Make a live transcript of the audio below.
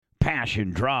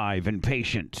passion, drive, and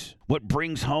patience. What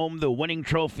brings home the winning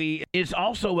trophy is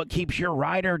also what keeps your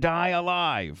ride or die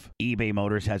alive. eBay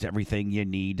Motors has everything you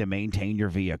need to maintain your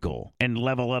vehicle and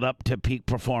level it up to peak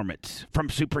performance. From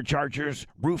superchargers,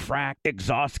 roof rack,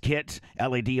 exhaust kits,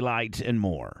 LED lights, and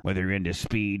more. Whether you're into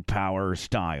speed, power, or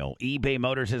style, eBay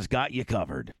Motors has got you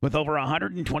covered. With over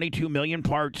 122 million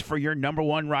parts for your number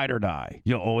one ride or die,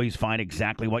 you'll always find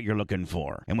exactly what you're looking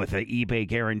for. And with the eBay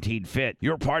Guaranteed Fit,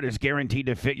 your part is guaranteed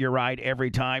to fit your ride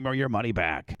every time or your money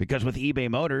back. Because with eBay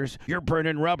Motors, you're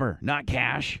burning rubber, not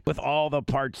cash, with all the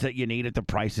parts that you need at the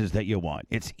prices that you want.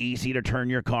 It's easy to turn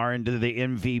your car into the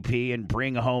MVP and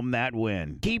bring home that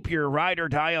win. Keep your ride or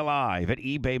die alive at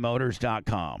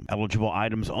ebaymotors.com. Eligible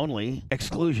items only.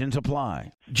 Exclusions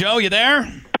apply. Joe, you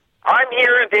there? I'm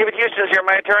here, and David Houston's here,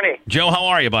 my attorney. Joe, how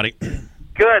are you, buddy?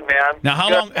 Good, man. Now, how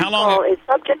long? Is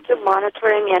subject to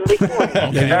monitoring and recording.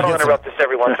 Okay, that'll interrupt us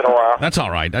every once in a while. That's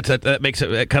all right. That makes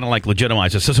it kind of like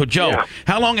legitimizes. So Joe,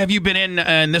 How long have you been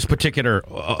in this particular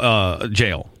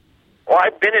jail? Well,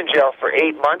 I've been in jail for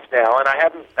 8 months now, and I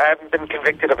haven't been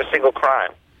convicted of a single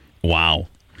crime. Wow.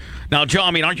 Now, Joe,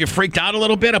 I mean, aren't you freaked out a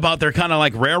little bit about their kind of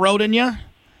like railroading you?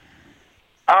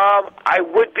 I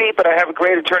would be, but I have a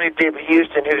great attorney, David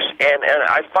Houston, and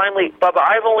I finally, Bubba,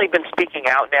 I've only been speaking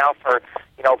out now for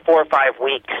 4 or 5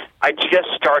 weeks. I just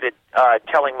started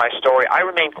telling my story. I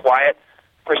remained quiet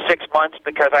for 6 months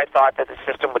because I thought that the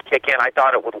system would kick in. I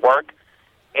thought it would work,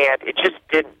 and it just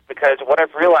didn't. Because what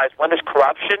I've realized, when there's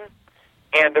corruption,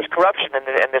 and there's corruption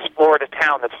in this Florida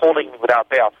town that's holding me without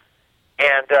bail,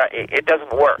 and it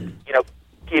doesn't work.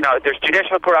 There's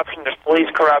judicial corruption, there's police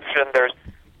corruption,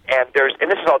 and this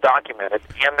is all documented,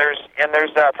 and there's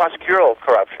prosecutorial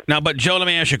corruption. Now, but Joe, let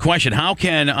me ask you a question. How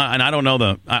can and I don't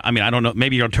know I don't know.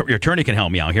 Maybe your attorney can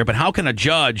help me out here. But how can a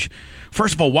judge?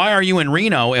 First of all, why are you in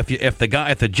Reno if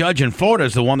the judge in Florida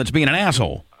is the one that's being an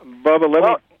asshole? Bubba, let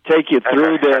me take you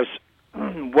through this.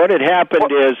 What had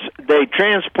happened is they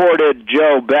transported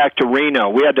Joe back to Reno.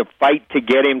 We had to fight to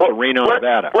get him to Reno,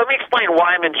 Nevada. Let me explain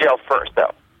why I'm in jail first,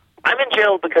 though. I'm in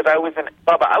jail because I was in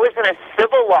a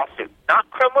civil lawsuit, not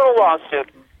criminal lawsuit,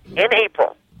 in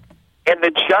April, and the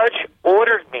judge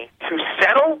ordered me to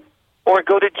settle or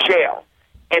go to jail.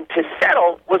 And to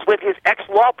settle was with his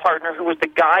ex-law partner, who was the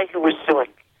guy who was suing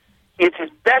me. He is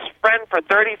his best friend for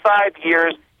 35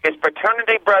 years, his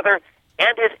fraternity brother,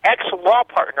 and his ex-law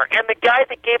partner, and the guy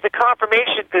that gave the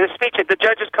confirmation to the speech at the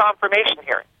judge's confirmation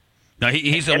hearing. No,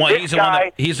 he's the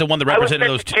one that represented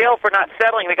those two. I was sent to jail for not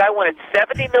settling. The guy wanted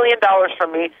 $70 million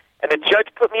from me, and the judge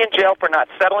put me in jail for not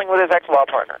settling with his ex-law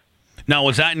partner. Now,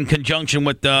 was that in conjunction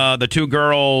with the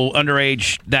two-girl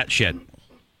underage, that shit?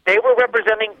 They were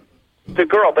representing the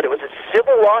girl, but it was a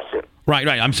civil lawsuit. Right.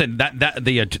 I'm saying that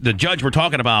the judge we're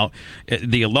talking about,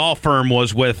 the law firm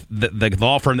was with the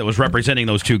law firm that was representing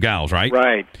those two gals, right?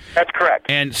 Right. That's correct.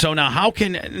 And so now, how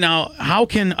can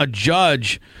a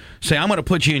judge say, I'm going to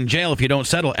put you in jail if you don't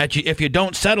settle? If you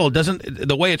don't settle,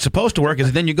 the way it's supposed to work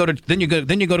is then you go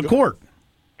to court.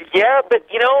 Yeah, but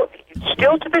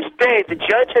still to this day, the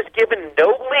judge has given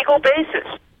no legal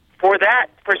basis for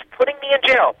putting me in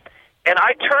jail, and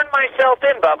I turned myself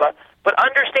in, Bubba. But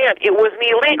understand, it was an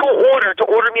illegal order to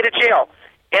order me to jail,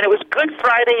 and it was Good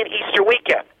Friday and Easter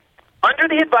weekend. Under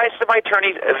the advice of my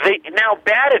attorneys, now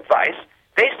bad advice,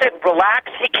 they said,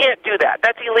 relax, he can't do that.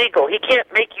 That's illegal. He can't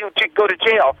make you go to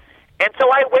jail. And so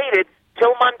I waited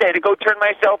till Monday to go turn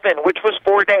myself in, which was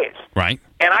 4 days. Right.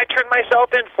 And I turned myself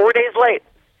in 4 days late.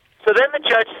 So then the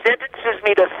judge sentences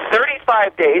me to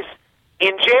 35 days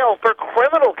in jail for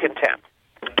criminal contempt.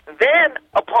 Then,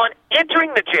 upon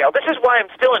entering the jail, this is why I'm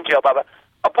still in jail, Bubba.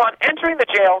 Upon entering the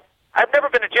jail, I've never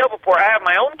been to jail before. I have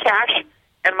my own cash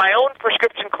and my own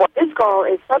prescription. This call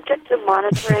is subject to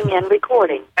monitoring and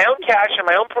recording. My own cash and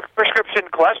my own prescription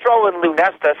cholesterol and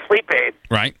Lunesta sleep aid.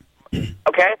 Right.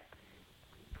 Okay?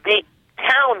 The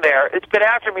town there, it's been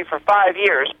after me for 5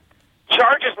 years,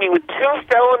 charges me with 2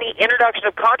 felony introduction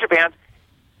of contraband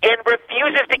and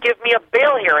refuses to give me a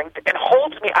bail hearing and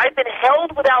holds me. I've been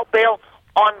held without bail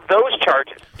on those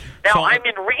charges. Now, I'm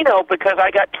in Reno because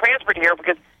I got transferred here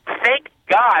because, thank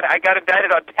God, I got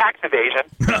indicted on tax evasion,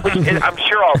 which is, I'm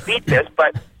sure I'll beat this,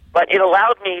 but it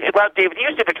allowed David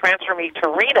Houston to transfer me to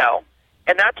Reno,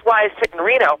 and that's why I sit in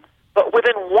Reno. But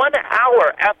within 1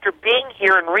 hour after being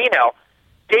here in Reno,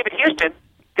 David Houston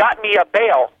got me a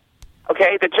bail.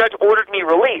 Okay, the judge ordered me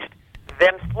released.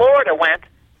 Then Florida went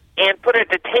and put a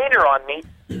detainer on me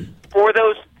for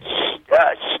those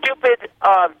stupid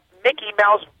Mickey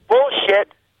Mouse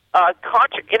bullshit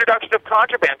introduction of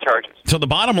contraband charges. So the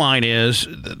bottom line is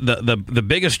the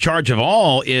biggest charge of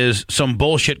all is some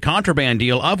bullshit contraband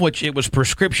deal, of which it was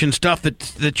prescription stuff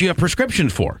that you have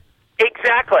prescriptions for.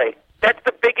 Exactly. That's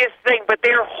the biggest thing. But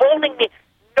they're holding me.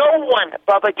 No one,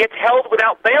 Bubba, gets held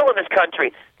without bail in this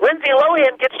country. Lindsay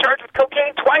Lohan gets charged with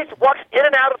cocaine twice, walks in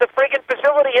and out of the friggin'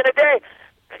 facility in a day.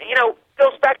 You know,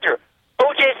 Phil Spector,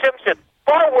 O.J. Simpson,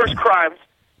 far worse crimes,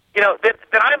 you know, that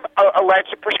I'm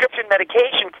alleged, a prescription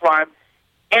medication crime,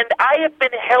 and I have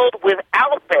been held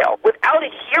without bail, without a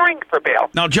hearing for bail.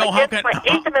 Now, Joe, how can my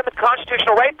Eighth Amendment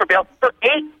constitutional right for bail for 8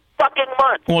 fucking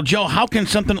months? Well, Joe, how can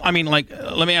something? I mean, like,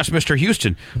 let me ask Mr.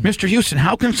 Houston. Mr. Houston,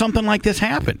 how can something like this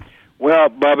happen? Well,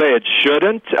 Bubba, it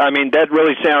shouldn't. I mean, that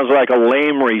really sounds like a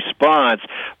lame response.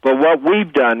 But what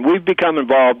we've done, we've become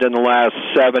involved in the last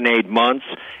 7-8 months,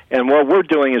 and what we're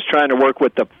doing is trying to work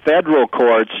with the federal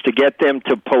courts to get them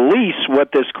to police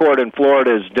what this court in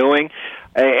Florida is doing.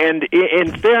 And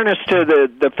in fairness to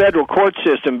the federal court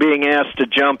system being asked to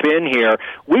jump in here,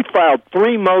 we filed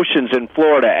 3 motions in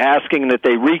Florida asking that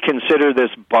they reconsider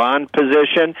this bond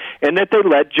position and that they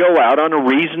let Joe out on a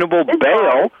reasonable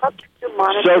bail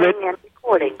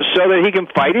so that he can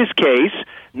fight his case.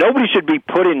 Nobody should be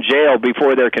put in jail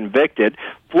before they're convicted.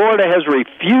 Florida has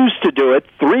refused to do it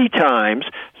 3 times,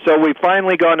 so we've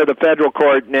finally gone to the federal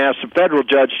court and asked the federal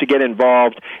judge to get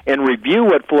involved and review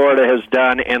what Florida has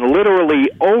done and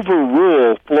literally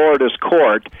overrule Florida's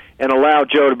court and allow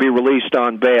Joe to be released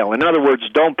on bail. In other words,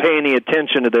 don't pay any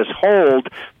attention to this hold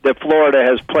that Florida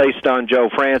has placed on Joe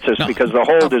Francis because the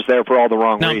hold is there for all the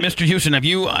wrong reasons. Now, Mr. Houston, have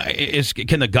you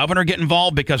can the governor get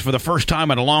involved? Because for the first time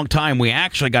in a long time, we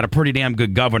actually got a pretty damn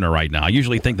good governor right now. I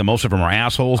usually think that most of them are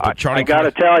assholes, but Charlie, I got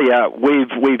to tell you,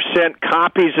 we've sent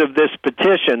copies of this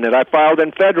petition that I filed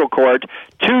in federal court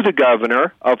to the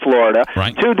governor of Florida,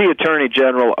 right, to the Attorney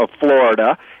General of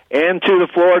Florida, and to the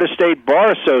Florida State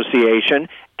Bar Association,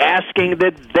 asking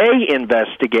that they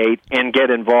investigate and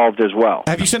get involved as well.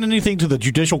 Have you sent anything to the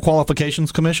Judicial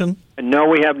Qualifications Commission? No,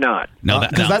 we have not. No,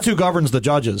 because that's who governs the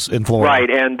judges in Florida. Right,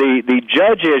 and the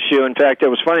judge issue, in fact, it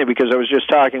was funny because I was just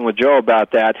talking with Joe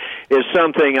about that, is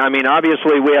something, I mean,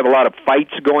 obviously we have a lot of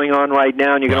fights going on right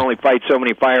now, and you can only fight so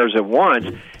many fires at once.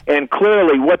 And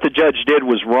clearly what the judge did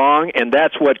was wrong, and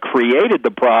that's what created the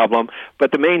problem.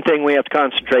 But the main thing we have to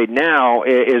concentrate now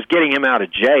is getting him out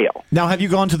of jail. Now, have you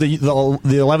gone to the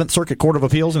 11th Circuit Court of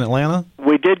Appeals in Atlanta?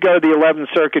 We did go to the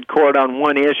 11th Circuit Court on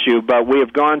one issue, but we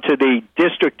have gone to the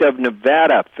District of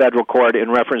Nevada Federal Court in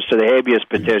reference to the habeas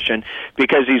petition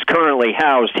because he's currently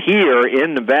housed here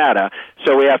in Nevada,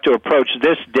 so we have to approach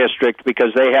this district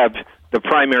because they have the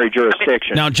primary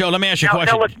jurisdiction. Now, Joe, let me ask you a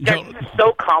question. Now, look, Joe, this is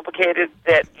so complicated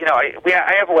that, you know,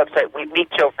 I have a website,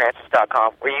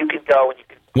 meetjoefrancis.com, where you can go and you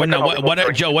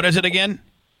can... Joe, what is it again?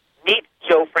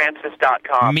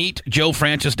 Meetjoefrancis.com.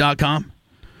 Meetjoefrancis.com?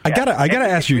 I gotta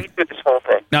ask you. Read through this whole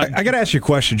thing. Now, I gotta ask you a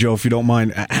question, Joe, if you don't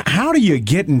mind. How do you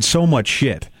get in so much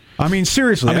shit? I mean,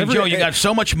 seriously. Joe, you got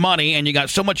so much money and you got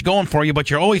so much going for you, but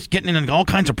you're always getting in all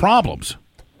kinds of problems.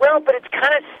 Well, but it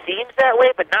kind of seems that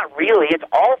way, but not really. It's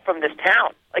all from this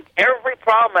town. Like, every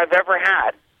problem I've ever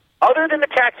had, other than the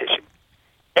tax issue,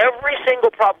 every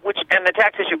single problem, and the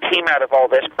tax issue came out of all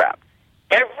this crap,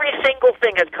 every single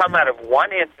thing has come out of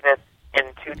one incident in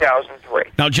 2003.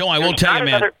 Now, Joe, I will tell you,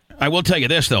 man. I will tell you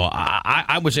this, though.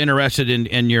 I was interested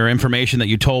in your information that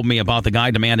you told me about the guy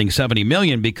demanding $70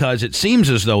 million because it seems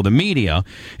as though the media,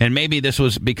 and maybe this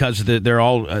was because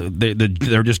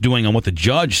they're just doing on what the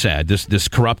judge said, this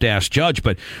corrupt ass judge.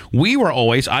 But we were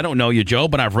always, I don't know you, Joe,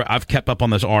 but I've kept up on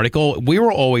this article. We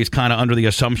were always kind of under the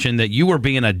assumption that you were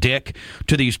being a dick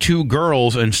to these 2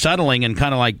 girls and settling and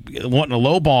kind of like wanting to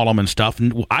lowball them and stuff.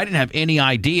 And I didn't have any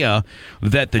idea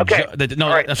that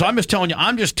right. So I'm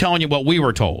just telling you what we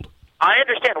were told. I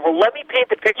understand. Well, let me paint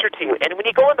the picture to you. And when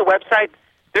you go on the website,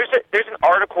 there's an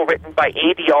article written by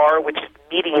ADR, which is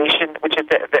mediation, which is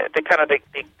the kind of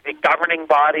the governing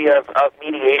body of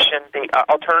mediation, the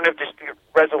alternative dispute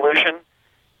resolution.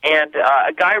 And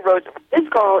a guy wrote, "This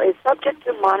call is subject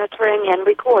to monitoring and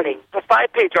recording." A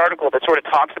 5-page article that sort of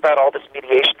talks about all this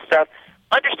mediation stuff.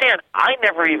 Understand, I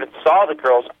never even saw the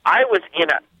girls.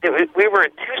 We were in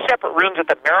 2 separate rooms at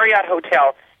the Marriott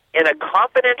Hotel in a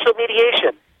confidential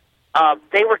mediation.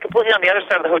 They were completely on the other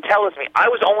side of the hotel as me. I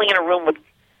was only in a room with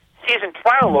seasoned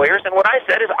trial lawyers, and what I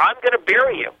said is, I'm going to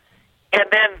bury you. And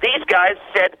then these guys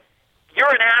said, you're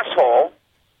an asshole,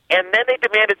 and then they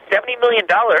demanded $70 million,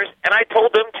 and I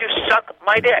told them to suck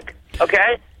my dick,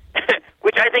 okay?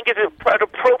 which I think is an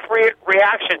appropriate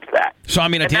reaction to that. So, I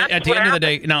mean, at the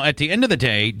end of the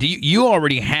day, you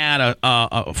already had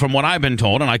from what I've been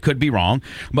told, and I could be wrong,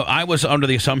 but I was under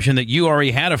the assumption that you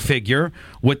already had a figure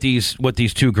with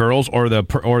these two girls or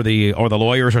the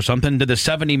lawyers or something. Did the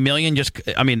 $70 million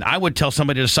I would tell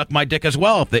somebody to suck my dick as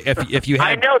well if you had.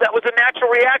 I know, that was a natural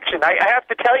reaction. I have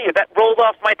to tell you, that rolled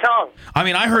off my tongue. I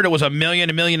mean, I heard it was $1 million,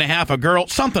 $1.5 million a girl,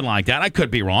 something like that. I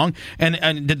could be wrong.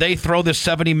 And did they throw this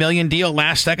 $70 million deal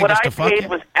last second just to fuck you? What I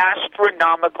paid was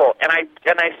astronomical, and I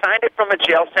signed it from a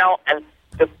jail cell. And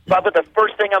Bubba, the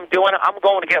first thing I'm doing, I'm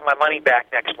going to get my money back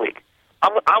next week.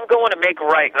 I'm going to make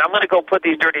right, and I'm going to go put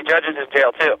these dirty judges in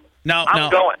jail too.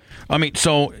 I'm going. I mean,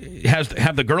 so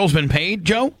have the girls been paid,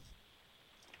 Joe?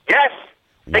 Yes,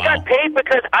 they got paid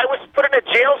because I was put in a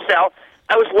jail cell.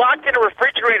 I was locked in a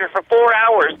refrigerator for 4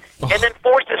 hours and then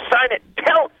forced to sign it.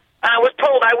 I was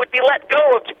told I would be let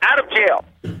go out of jail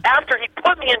after he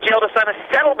put me in jail to sign a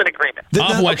settlement agreement.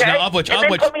 Of which then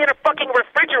put me in a fucking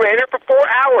refrigerator for 4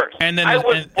 hours. And then I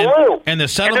was blue. And the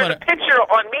settlement. And there's a picture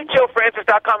on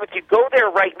MeetJoeFrancis.com. If you go there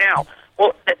right now,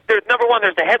 well, there's number one.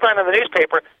 There's the headline on the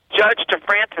newspaper: Judge to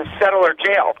Francis settle or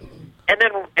jail. And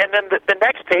then the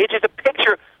next page is a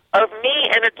picture of me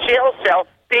in a jail cell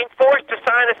being forced to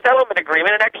sign a settlement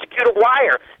agreement and execute a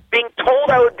wire, being told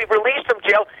I would be released from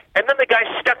jail, and then the guy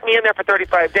stuck me in there for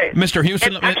 35 days. Mr.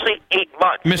 Houston, it's actually 8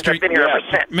 months. I've been here ever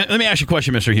since. Let me ask you a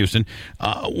question, Mr. Houston.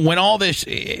 When all this,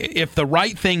 if the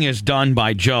right thing is done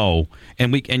by Joe,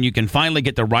 and you can finally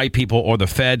get the right people or the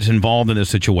feds involved in this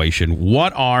situation,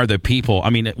 what are the people? I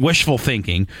mean, wishful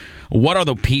thinking. What are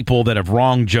the people that have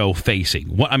wronged Joe facing?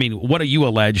 What are you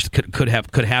alleged could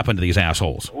happen to these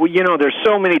assholes? Well, there's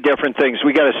so many different things.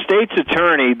 We got a state's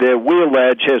attorney that we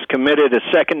allege has committed a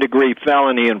second-degree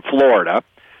felony in Florida.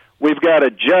 We've got a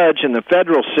judge in the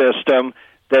federal system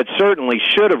that certainly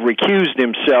should have recused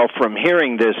himself from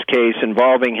hearing this case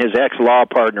involving his ex-law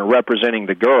partner representing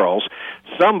the girls.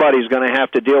 Somebody's going to have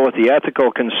to deal with the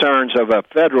ethical concerns of a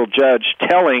federal judge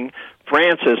telling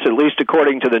Francis, at least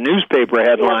according to the newspaper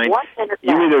headline,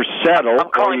 you either settle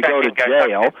or you go to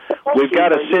jail. We've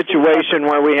got a situation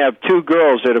where we have two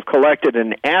girls that have collected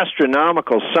an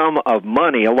astronomical sum of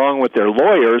money along with their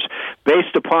lawyers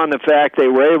based upon the fact they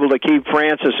were able to keep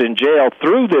Francis in jail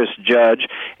through this judge,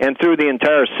 and through the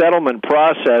entire settlement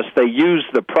process they used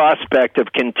the prospect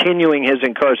of continuing his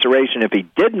incarceration if he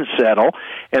didn't settle,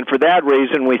 and for that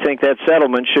reason we think that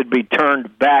settlement should be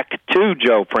turned back to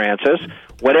Joe Francis,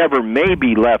 whatever may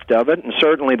be left of it, and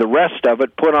certainly the rest of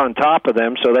it put on top of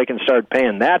them so they can start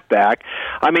paying that back.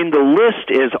 I mean, the list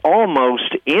is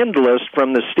almost endless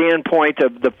from the standpoint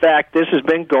of the fact this has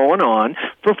been going on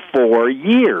for 4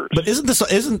 years. But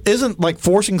isn't like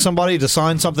forcing somebody to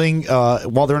sign something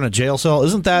while they're in a jail cell,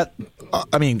 isn't that,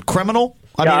 criminal?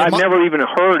 I've never even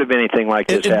heard of anything like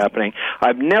this happening.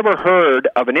 I've never heard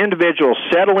of an individual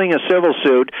settling a civil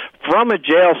suit from a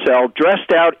jail cell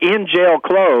dressed out in jail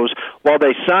clothes while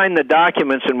they sign the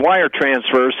documents and wire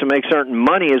transfers to make certain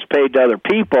money is paid to other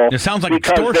people. It sounds like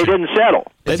because extortion. They didn't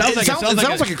settle. It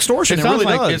sounds like extortion.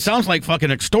 It sounds like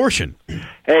fucking extortion.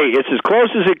 Hey, it's as close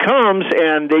as it comes,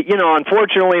 and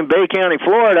unfortunately in Bay County,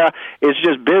 Florida, it's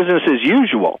just business as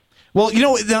usual. Well,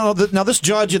 now this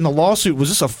judge in the lawsuit, was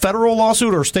this a federal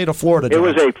lawsuit or a state of Florida judge? It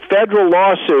was a federal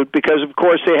lawsuit because, of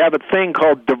course, they have a thing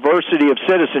called diversity of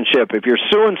citizenship. If you're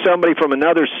suing somebody from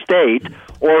another state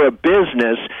or a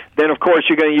business, then, of course,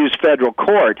 you're going to use federal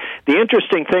court. The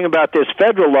interesting thing about this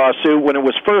federal lawsuit, when it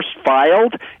was first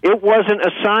filed, it wasn't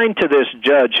assigned to this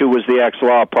judge who was the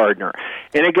ex-law partner.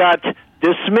 And it got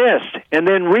dismissed and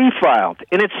then refiled,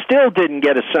 and it still didn't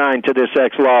get assigned to this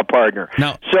ex-law partner.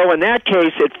 No. So in that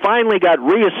case, it finally got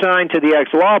reassigned to the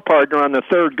ex-law partner on the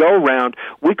third go-round.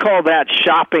 We call that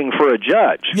shopping for a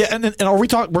judge. Yeah, and are we're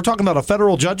talking about a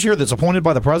federal judge here that's appointed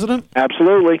by the president?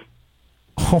 Absolutely.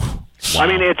 Oh, wow. I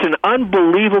mean, it's an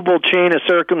unbelievable chain of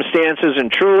circumstances,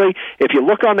 and truly, if you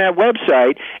look on that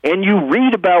website and you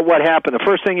read about what happened, the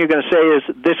first thing you're going to say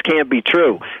is, this can't be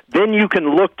true. Then you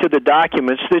can look to the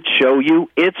documents that show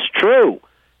you it's true.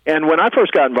 And when I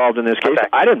first got involved in this case,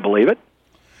 I didn't believe it.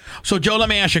 So, Joe, let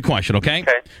me ask you a question, okay?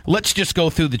 Let's just go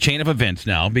through the chain of events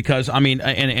now, because,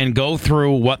 and go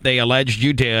through what they alleged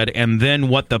you did, and then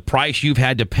what the price you've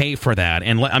had to pay for that.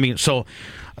 And,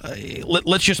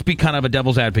 let's just be kind of a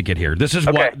devil's advocate here. This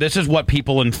is what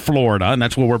people in Florida, and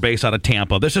that's where we're based out of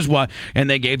Tampa. This is what, and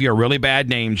they gave you a really bad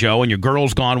name, Joe, and your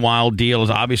Girls Gone Wild deal has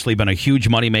obviously been a huge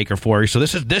moneymaker for you. So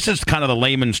this is kind of the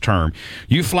layman's term.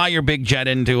 You fly your big jet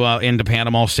into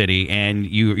Panama City, and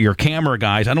your camera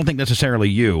guys, I don't think necessarily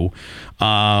you,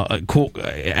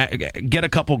 get a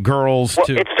couple girls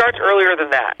to. It starts earlier than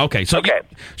that. Okay, so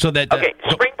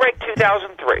Spring break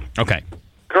 2003. Okay.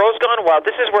 Girls Gone Wild.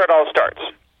 This is where it all starts.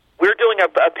 We're doing a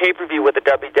pay-per-view with the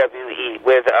WWE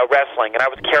with wrestling, and I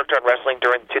was a character on wrestling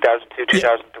during 2002,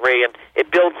 2003, and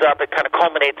it builds up. It kind of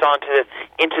culminates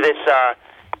into this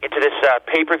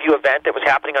pay-per-view event that was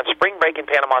happening on spring break in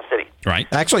Panama City. Right.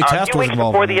 Actually, Test was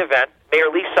involved. 2 weeks before the event, Mayor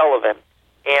Lee Sullivan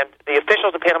and the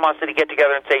officials of Panama City get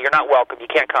together and say, "You're not welcome. You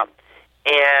can't come,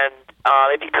 and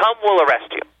if you come, we'll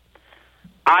arrest you."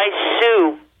 I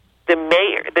sue the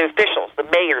mayor, the officials, the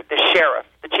mayor, the sheriff,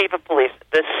 the chief of police,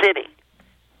 the city,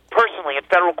 personally in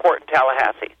federal court in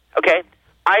Tallahassee. Okay?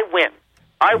 I win,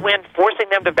 forcing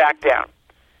them to back down.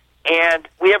 And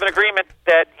we have an agreement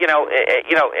that,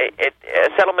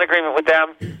 a settlement agreement with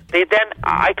them.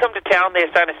 I come to town, they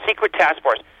assign a secret task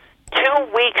force. 2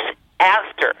 weeks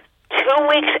after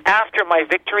my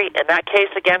victory in that case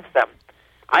against them,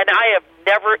 and I have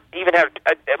never even had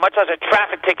much less a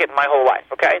traffic ticket in my whole life,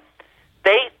 okay?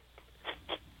 They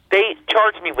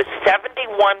charged me with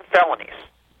 71 felonies,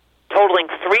 totaling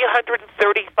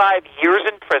 335 years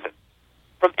in prison,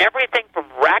 from everything from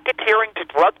racketeering to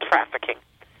drug trafficking.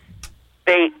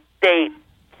 They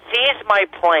seized my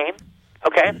plane,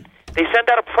 okay? They send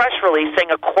out a press release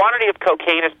saying a quantity of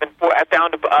cocaine has been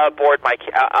found aboard my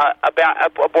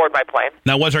plane.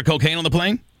 Now, was there cocaine on the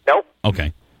plane? Nope.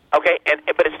 Okay. Okay,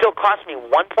 but it still cost me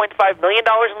 $1.5 million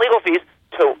in legal fees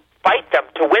to fight them,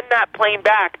 to win that plane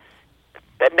back.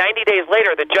 And 90 days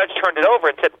later, the judge turned it over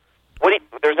and said,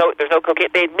 there's no cocaine.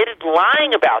 They admitted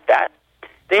lying about that.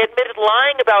 They admitted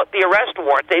lying about the arrest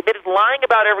warrant. They admitted lying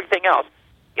about everything else.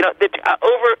 You know, it's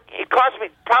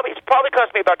probably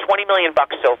cost me about $20 million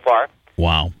so far.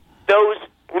 Wow. Those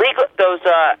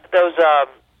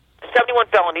 71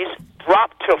 felonies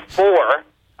dropped to 4.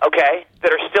 Okay,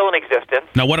 that are still in existence.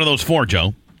 Now, what are those for,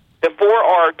 Joe? The 4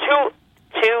 are two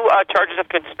charges of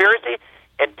conspiracy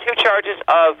and 2 charges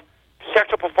of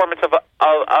sexual performance of a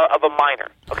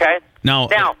minor. Okay. Now,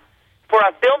 for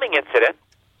a filming incident,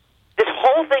 this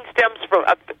whole thing stems from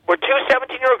where 2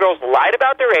 17-year-old girls lied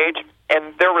about their age,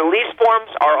 and their release forms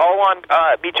are all on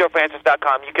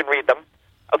MeetJoeFrancis.com. You can read them.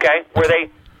 Okay, where they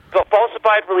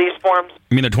falsified release forms.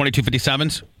 You mean the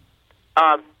 2257s?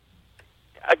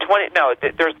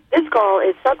 There's This call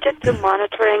is subject to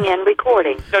monitoring and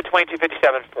recording. no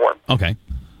 2257 form. Okay.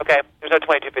 Okay, there's no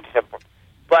 2257 form.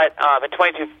 But and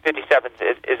 2257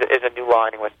 is a new law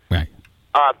anyway. Right.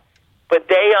 But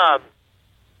they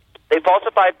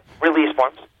falsified release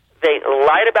forms. They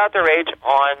lied about their age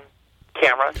on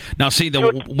camera. Now, see,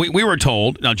 we were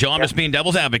told. Now, Joe, I'm just being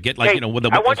devil's advocate. Like, Hey, I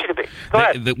want you to be. Go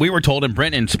ahead. We were told, and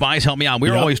Brent and Spies help me out.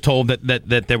 We were always told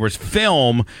that there was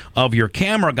film of your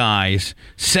camera guys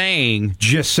saying,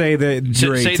 just say that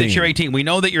you're 18. Say that you're 18. We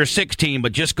know that you're 16,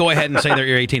 but just go ahead and say that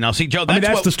you're 18. Now, see, Joe,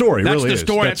 that's the story. That's really the is.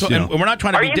 story. That's, and we're not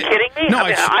trying to Are be. you kidding me? No,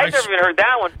 I've never even heard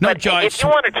that one. No, but Joe, if you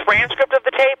want a transcript of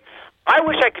the tape, I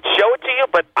wish I could show it to you,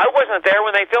 but I wasn't there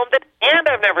when they filmed it, and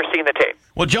I've never seen the tape.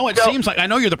 Well, Joe, it seems like, I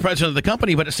know you're the president of the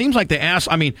company, but it seems like they asked.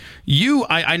 I mean,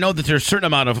 I know that there's a certain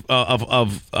amount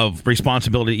of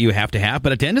responsibility you have to have,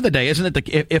 but at the end of the day, isn't it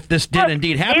if this did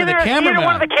indeed happen, the cameraman? Either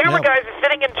one of the camera guys is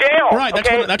sitting in jail. Right, that's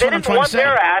what I'm trying to say. They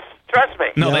didn't want their ass. Trust me.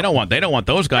 No, they don't want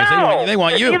those guys. No, they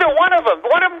want you. Either one of them.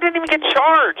 One of them didn't even get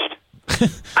charged.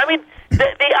 I mean,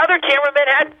 the other cameraman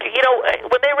had,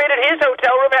 when they raided his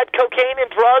hotel room, had cocaine and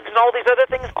drugs and all these other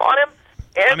things on him.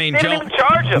 And they didn't even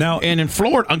charge him. Now, and in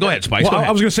Florida, go ahead, Spice. Well, go ahead.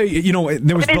 I was going to say,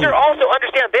 there was. These are also,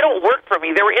 understand, they don't work for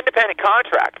me. They were independent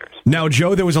contractors. Now,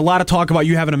 Joe, there was a lot of talk about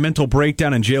you having a mental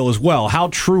breakdown in jail as well. How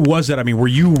true was that? I mean, were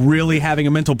you really having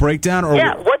a mental breakdown? Or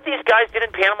What these guys did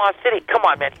in Panama City. Come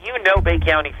on, man. You know Bay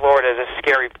County, Florida is a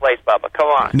scary place, Bubba. Come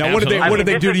on. Now, what did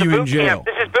they do to you in jail?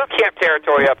 This is boot camp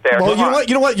territory up there. Well,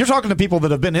 you know what? You're talking to people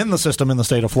that have been in the system in the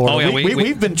state of Florida. Oh, yeah,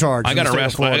 we've been charged. I got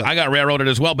arrested. I got railroaded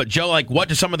as well. But Joe, like, what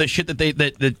is some of the shit that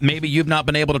maybe you've not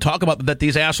been able to talk about that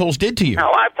these assholes did to you?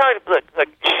 No, I'm talking. Look.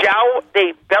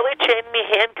 They belly chained me,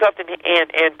 handcuffed,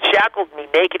 and shackled me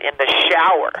naked in the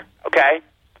shower. Okay,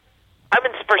 I'm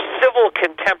in for civil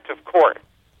contempt of court.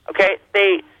 Okay,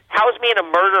 they housed me in a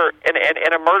murder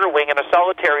wing in a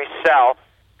solitary cell.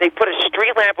 They put a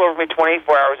street lamp over me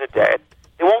 24 hours a day.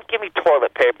 They won't give me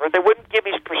toilet paper. They wouldn't give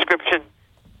me prescription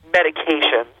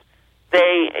medications.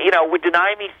 They, would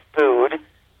deny me food.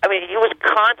 I mean, he was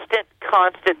constant,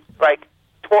 like,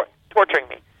 torturing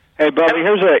me. Hey, Bubby,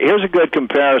 here's a good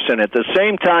comparison. At the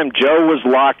same time Joe was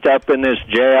locked up in this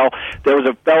jail, there was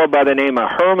a fellow by the name of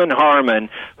Herman Harmon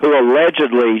who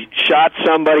allegedly shot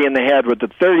somebody in the head with a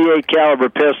 .38 caliber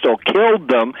pistol, killed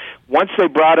them. Once they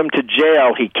brought him to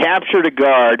jail, he captured a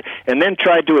guard and then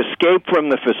tried to escape from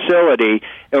the facility.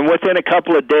 And within a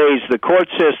couple of days, the court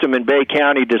system in Bay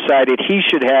County decided he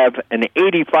should have an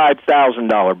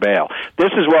 $85,000 bail.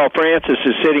 This is while Francis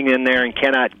is sitting in there and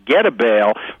cannot get a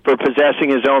bail for possessing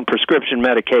his own prescription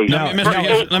medication. Now,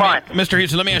 Mr.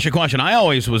 Houston, let me ask you a question. I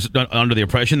always was under the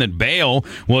impression that bail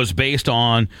was based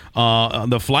on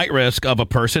the flight risk of a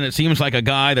person. It seems like a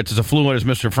guy that's as affluent as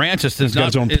Mr. Francis is got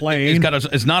his own plane.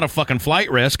 Is not a fucking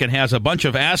flight risk and has a bunch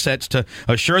of assets to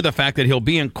assure the fact that he'll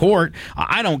be in court.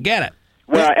 I don't get it.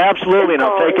 Well, absolutely, and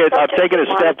I'll take it a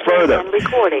step further.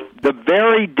 The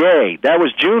very day, that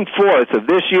was June 4th of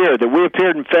this year, that we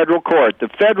appeared in federal court, the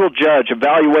federal judge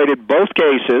evaluated both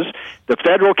cases, the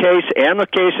federal case and the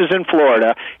cases in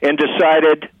Florida, and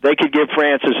decided they could give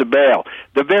Francis a bail.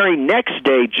 The very next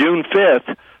day, June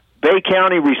 5th, Bay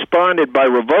County responded by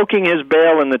revoking his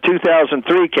bail in the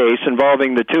 2003 case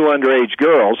involving the two underage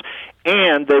girls,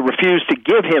 and they refused to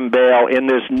give him bail in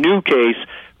this new case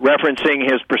referencing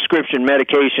his prescription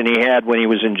medication he had when he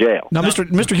was in jail. Now,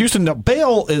 Mr. Houston,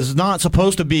 bail is not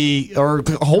supposed to be, or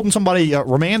holding somebody,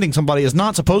 remanding somebody is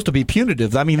not supposed to be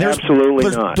punitive. I mean, there's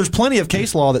plenty of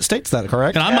case law that states that,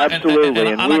 correct?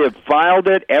 Absolutely, and we have filed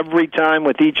it every time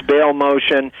with each bail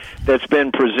motion that's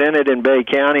been presented in Bay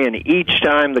County, and each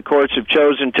time the courts have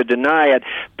chosen to deny it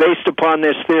based upon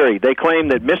this theory. They claim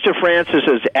that Mr.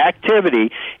 Francis's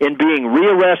activity in being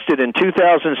rearrested in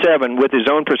 2007 with his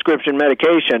own prescription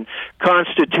medication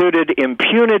constituted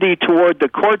impunity toward the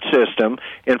court system,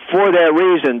 and for that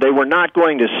reason, they were not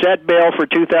going to set bail for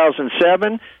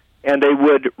 2007, and they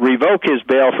would revoke his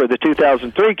bail for the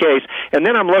 2003 case. And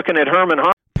then I'm looking at Herman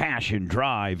Harmon. Passion,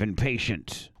 drive, and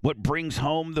patience. What brings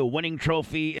home the winning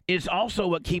trophy is also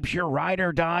what keeps your ride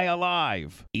or die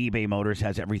alive. eBay Motors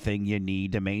has everything you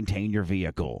need to maintain your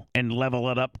vehicle and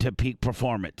level it up to peak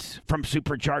performance. From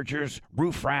superchargers,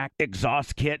 roof rack,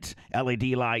 exhaust kits,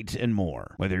 LED lights, and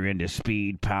more. Whether you're into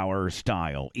speed, power, or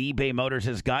style, eBay Motors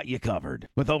has got you covered.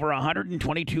 With over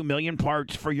 122 million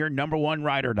parts for your number one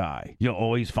ride or die, you'll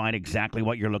always find exactly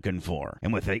what you're looking for.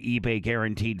 And with the eBay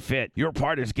Guaranteed Fit, your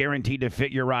part is guaranteed to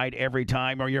fit your ride every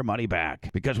time or your money back.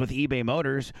 Because with eBay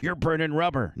Motors, you're burning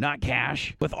rubber, not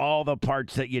cash, with all the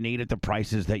parts that you need at the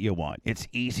prices that you want. It's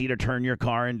easy to turn your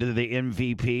car into the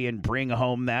MVP and bring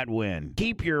home that win.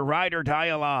 Keep your ride or die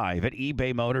alive at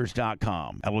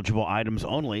ebaymotors.com. Eligible items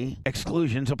only.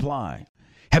 Exclusions apply.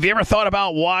 Have you ever thought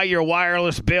about why your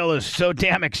wireless bill is so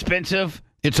damn expensive?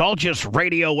 It's all just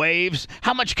radio waves.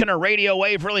 How much can a radio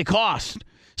wave really cost?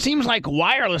 Seems like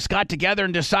wireless got together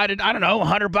and decided, I don't know,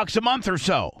 $100 a month or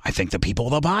so. I think the people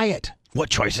will buy it. What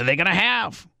choice are they going to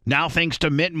have? Now, thanks to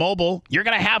Mint Mobile, you're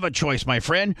going to have a choice, my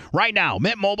friend. Right now,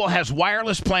 Mint Mobile has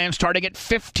wireless plans starting at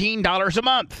 $15 a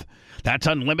month. That's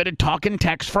unlimited talk and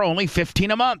text for only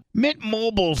 $15 a month. Mint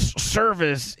Mobile's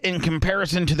service, in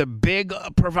comparison to the big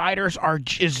providers,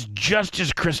 is just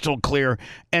as crystal clear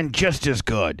and just as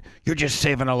good. You're just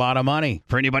saving a lot of money.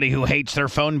 For anybody who hates their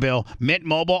phone bill, Mint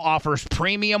Mobile offers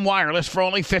premium wireless for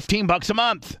only $15 a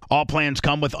month. All plans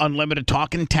come with unlimited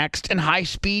talk and text and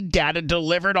high-speed data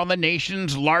delivered on the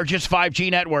nation's largest 5G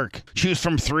network. Choose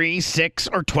from 3, 6,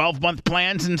 or 12-month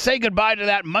plans and say goodbye to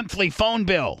that monthly phone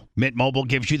bill. Mint Mobile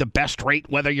gives you the best rate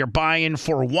whether you're buying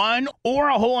for one or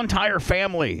a whole entire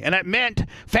family. And at Mint,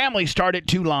 families start at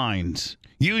 2 lines.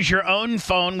 Use your own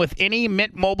phone with any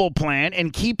Mint Mobile plan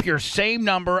and keep your same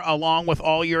number along with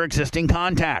all your existing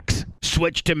contacts.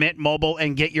 Switch to Mint Mobile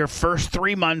and get your first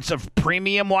 3 months of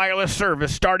premium wireless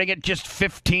service starting at just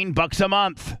 $15 a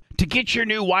month. To get your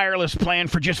new wireless plan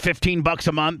for just $15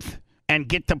 a month and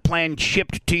get the plan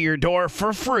shipped to your door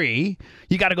for free,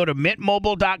 you got to go to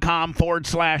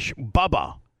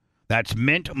mintmobile.com/Bubba. That's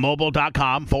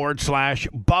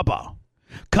mintmobile.com/Bubba.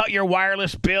 Cut your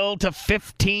wireless bill to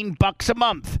 $15 a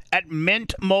month at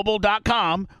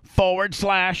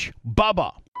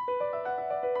mintmobile.com/Bubba.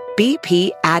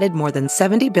 BP added more than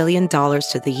 $70 billion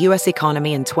to the U.S.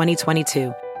 economy in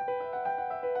 2022.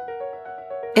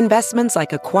 Investments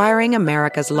like acquiring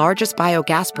America's largest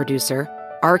biogas producer,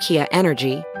 Archaea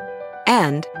Energy,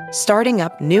 and starting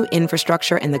up new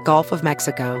infrastructure in the Gulf of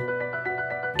Mexico.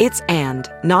 It's and,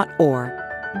 not or.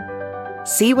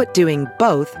 See what doing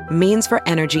both means for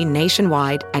energy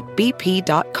nationwide at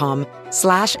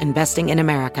bp.com/investing in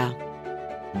America.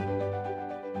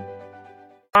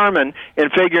 Armin in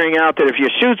figuring out that if you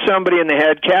shoot somebody in the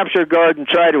head, capture a guard, and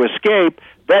try to escape,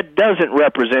 that doesn't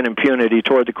represent impunity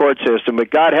toward the court system.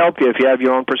 But God help you if you have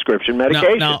your own prescription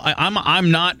medication. Now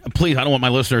I'm not. Please, I don't want my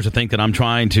listeners to think that I'm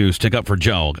trying to stick up for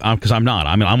Joe, because I'm not.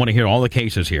 I mean, I want to hear all the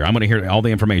cases here. I want to hear all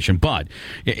the information. But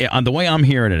on the way I'm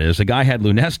hearing it is, the guy had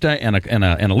Lunesta and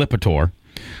a Lipitor.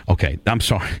 Okay, I'm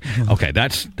sorry. Okay,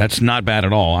 that's not bad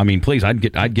at all. I mean, please, I'd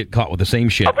get caught with the same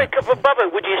shit. Oh, but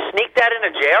Bubba, would you sneak that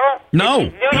into jail? No.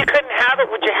 If you knew you couldn't have it,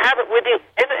 would you have it with you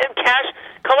in cash?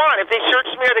 Come on, if they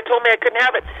searched me or they told me I couldn't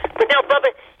have it. But now,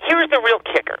 Bubba, here's the real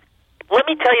kicker. Let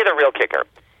me tell you the real kicker.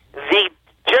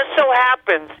 Just so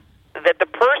happens that the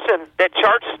person that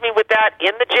charges me with that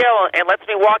in the jail and lets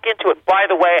me walk into it, by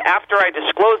the way, after I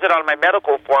disclose it on my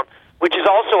medical form, which is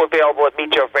also available at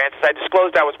Meet Joe Francis, I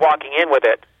disclosed I was walking in with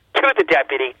it to the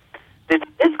deputy.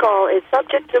 This call is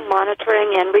subject to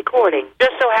monitoring and recording.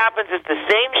 Just so happens it's the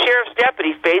same sheriff's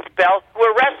deputy, Faith Bell, who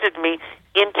arrested me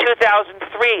in 2003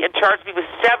 and charged me with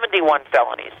 71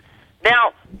 felonies.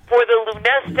 Now, for the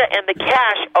Lunesta and the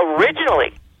cash,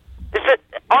 originally,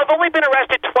 I've only been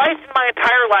arrested twice in my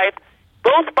entire life,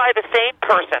 both by the same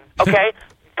person, okay?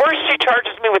 First, she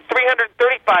charges me with 335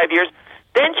 years.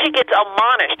 Then she gets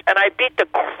admonished, and I beat the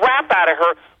crap out of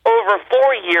her over 4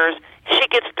 years. She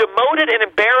gets demoted and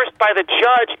embarrassed by the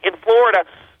judge in Florida,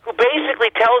 who basically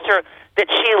tells her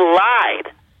that she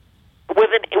lied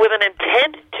with an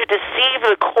intent to deceive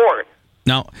the court.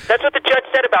 No. That's what the judge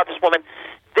said about this woman.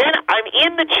 Then I'm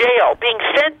in the jail being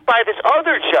sent by this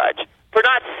other judge for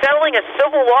not settling a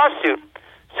civil lawsuit.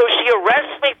 So she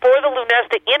arrests me for the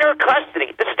Lunesta in her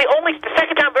custody. This is the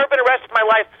second time I've ever been arrested in my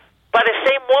life by the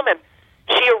same woman.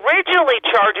 She originally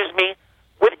charges me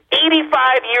with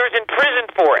 85 years in prison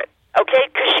for it, okay?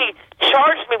 Because she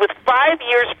charged me with 5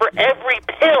 years for every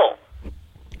pill,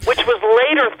 which was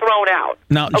later thrown out.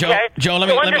 Now, okay? Joe, let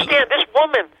me this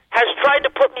woman has tried to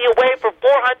put me away for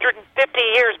 450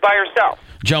 years by herself.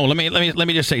 Joe, let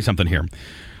me just say something here.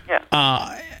 Yeah.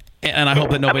 And I hope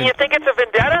that nobody. I mean, you think it's a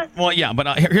vendetta? Well, yeah,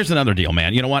 but here's another deal,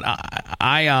 man. You know what?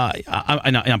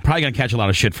 I'm probably gonna catch a lot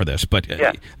of shit for this, but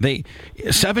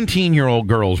 17-year-old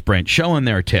girls, Brent, showing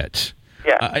their tits.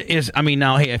 Yeah.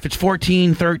 Now, hey, if it's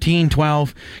 14, 13,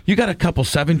 12, you got a couple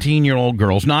 17-year-old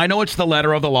girls. Now, I know it's the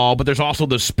letter of the law, but there's also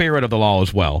the spirit of the law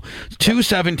as well. 2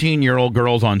 17-year-old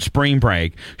girls on spring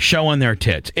break showing their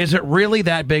tits. Is it really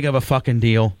that big of a fucking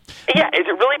deal? Yeah, is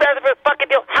it really bad of a fucking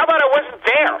deal? How about I wasn't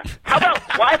there? How about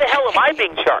why the hell am I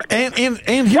being charged? And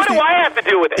what do I have to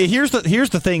do with it? Here's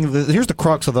the thing. Here's the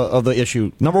crux of the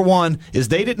issue. Number one is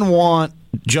they didn't want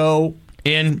Joe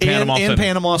in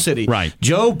Panama City. Right.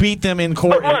 Joe beat them in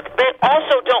court. But look, they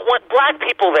also don't want black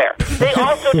people there. They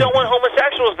also don't want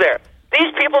homosexuals there.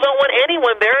 These people don't want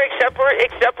anyone there except for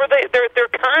their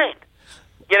kind.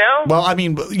 You know? Well, I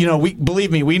mean, believe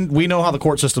me, we know how the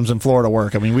court systems in Florida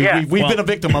work. I mean, we've been a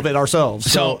victim of it ourselves.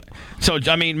 So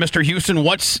I mean, Mr. Houston,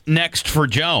 what's next for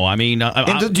Joe? I mean,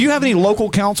 do you have any local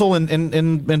counsel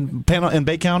in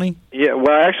Bay County? Yeah,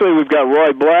 well, actually, we've got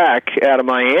Roy Black out of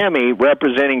Miami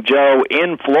representing Joe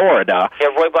in Florida. Yeah,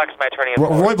 Roy Black's my attorney in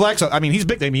Florida. Roy Black's, he's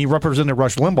big. I mean, he represented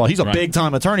Rush Limbaugh. He's a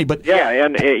big-time attorney. But yeah,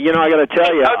 and, I got to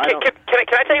tell you. Okay,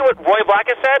 can I tell you what Roy Black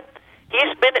has said?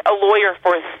 He's been a lawyer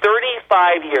for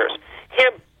 35 years.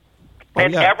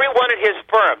 Everyone at his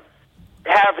firm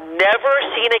have never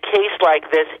seen a case like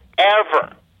this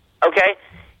ever. Okay?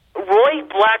 Roy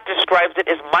Black describes it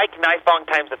as Mike Nifong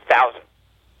times 1,000.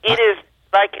 It is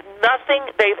like nothing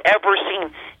they've ever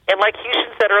seen. And like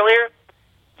Houston said earlier,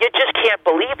 you just can't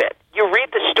believe it. You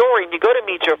read the story and you go to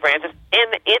Meet Joe Francis,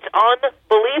 and it's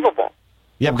unbelievable.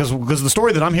 Yeah, because the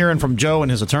story that I'm hearing from Joe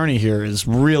and his attorney here is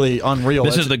really unreal.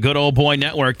 This is the good old boy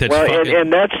network that's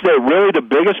and that's really the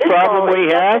biggest problem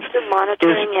we have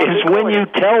is when you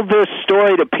tell this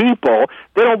story to people,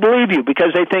 they don't believe you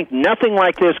because they think nothing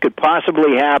like this could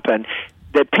possibly happen,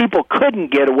 that people couldn't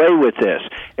get away with this.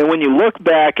 And when you look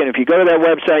back, and if you go to that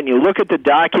website and you look at the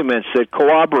documents that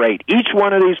corroborate each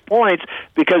one of these points,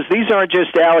 because these aren't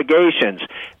just allegations.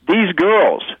 These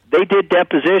girls, they did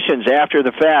depositions after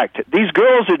the fact. These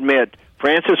girls admit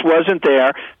Francis wasn't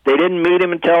there. They didn't meet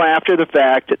him until after the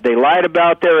fact. They lied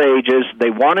about their ages. They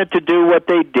wanted to do what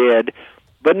they did.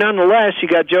 But nonetheless, you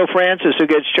got Joe Francis, who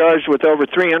gets charged with over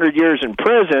 300 years in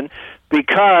prison.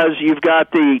 because you've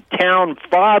got the town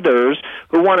fathers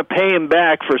who want to pay him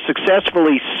back for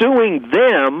successfully suing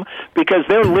them because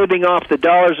they're living off the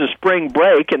dollars of spring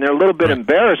break, and they're a little bit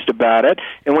embarrassed about it.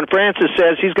 And when Francis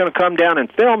says he's going to come down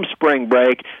and film spring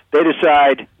break, they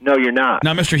decide, no, you're not.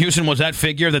 Now, Mr. Houston, was that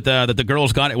figure that the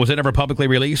girls got, was it ever publicly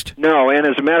released? No, and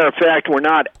as a matter of fact, we're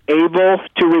not able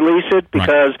to release it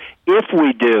because if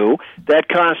we do, that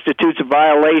constitutes a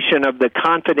violation of the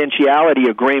confidentiality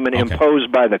agreement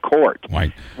imposed by the court,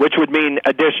 which would mean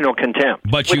additional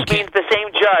contempt. Which means the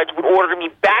same judge would order me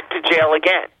back to jail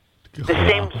again. The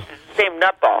same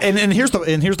nutball. And here's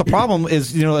the problem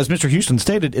is, as Mr. Houston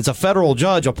stated, it's a federal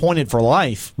judge appointed for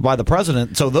life by the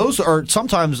president. So those are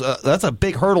sometimes that's a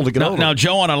big hurdle to get over. Now,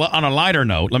 Joe, on a lighter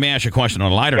note, let me ask you a question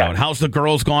on a lighter note. How's the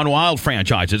Girls Gone Wild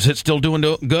franchise? Is it still doing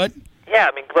good? Yeah,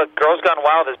 I mean, look, Girls Gone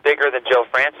Wild is bigger than Joe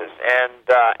Francis,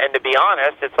 and to be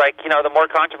honest, it's like, the more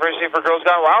controversy for Girls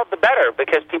Gone Wild, the better,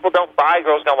 because people don't buy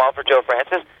Girls Gone Wild for Joe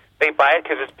Francis. They buy it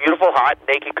because it's beautiful, hot,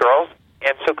 naked girls.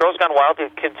 And so Girls Gone Wild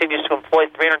continues to employ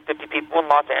 350 people in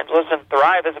Los Angeles and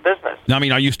thrive as a business. Now, I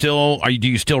mean, do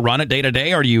you still run it day to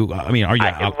day, or do you? That's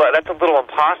a little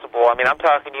impossible. I mean, I'm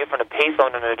talking to you from a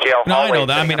payphone in a jail hallway. No, I know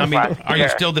that. I mean, are you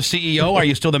still the CEO? Are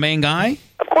you still the main guy?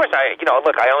 Of course, I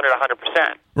own it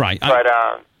 100%. Right. But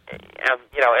am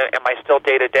I still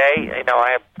day to day?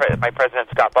 I have my president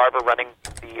Scott Barber running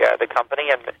the company,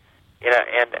 and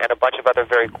a bunch of other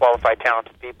very qualified,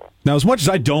 talented people. Now, as much as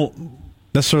I don't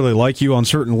necessarily like you on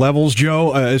certain levels,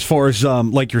 Joe, as far as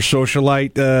like your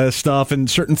socialite stuff and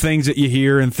certain things that you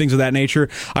hear and things of that nature,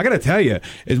 I got to tell you,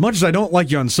 as much as I don't like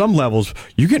you on some levels,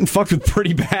 you're getting fucked with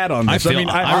pretty bad on this.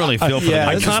 I really feel for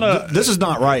that. This is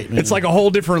not right, man. It's like a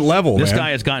whole different level. This guy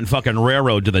has gotten fucking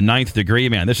railroad to the 9th degree,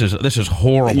 man. This is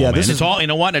horrible. Yeah, man. It's all. You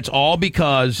know what? It's all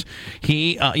because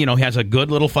he has a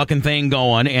good little fucking thing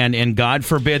going, and God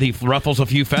forbid he ruffles a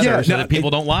few feathers that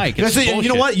people don't like. You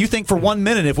know what? You think for 1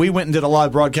 minute if we went and did a live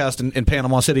broadcast in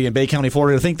Panama City in Bay County,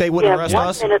 Florida, I think they wouldn't arrest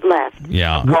us? 1 minute left.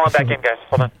 Yeah. I'm calling back in, guys.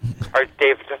 Hold on. All right,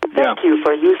 Dave. Thank you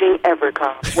for using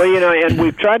Evercom. Well, and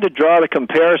we've tried to draw the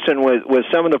comparison with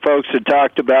some of the folks that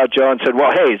talked about Joe and said,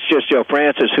 well, hey, it's just Joe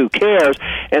Francis, who cares?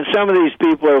 And some of these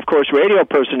people are, of course, radio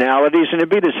personalities, and it'd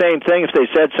be the same thing if they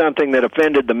said something that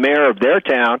offended the mayor of their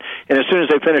town, and as soon as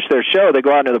they finish their show, they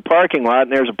go out into the parking lot,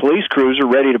 and there's a police cruiser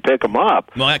ready to pick them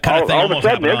up. Well, that kind of thing all of a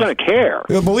sudden, they're going to care.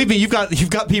 Believe me, you've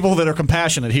got people that are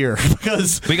compassionate here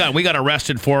because we got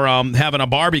arrested for having a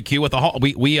barbecue with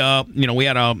we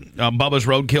had a Bubba's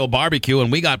Roadkill barbecue,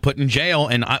 and we got put in jail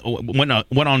and went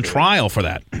on trial for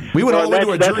that. We went all the way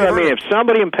to a jury. That's what I mean. If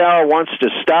somebody in power wants to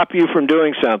stop you from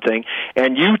doing something,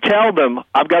 and you tell them,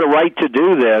 I've got a right to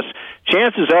do this,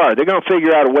 chances are they're going to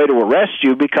figure out a way to arrest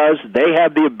you because they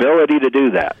have the ability to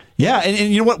do that. Yeah, and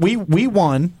you know what? We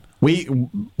won. We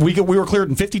were cleared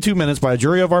in 52 minutes by a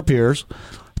jury of our peers.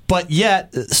 But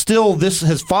yet, still, this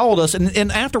has followed us. And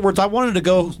afterwards, I wanted to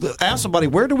go ask somebody,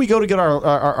 where do we go to get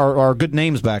our good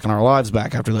names back and our lives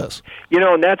back after this?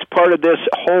 And that's part of this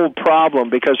whole problem,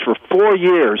 because for 4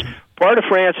 years, part of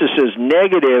Francis's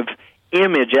negative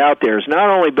image out there is not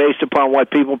only based upon what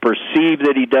people perceive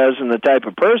that he does and the type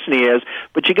of person he is,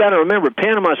 but you got to remember,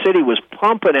 Panama City was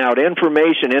pumping out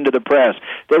information into the press.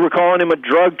 They were calling him a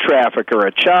drug trafficker,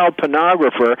 a child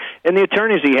pornographer, and the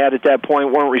attorneys he had at that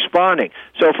point weren't responding.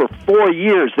 So for 4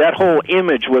 years, that whole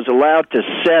image was allowed to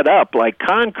set up like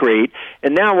concrete,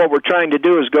 and now what we're trying to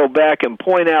do is go back and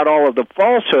point out all of the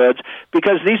falsehoods,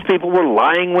 because these people were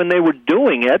lying when they were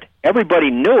doing it.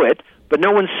 Everybody knew it, but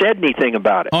no one said anything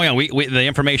about it. Oh, yeah, the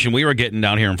information we were getting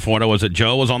down here in Florida was that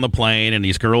Joe was on the plane, and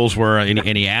these girls were, and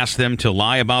he asked them to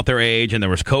lie about their age, and there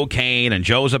was cocaine, and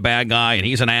Joe's a bad guy, and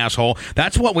he's an asshole.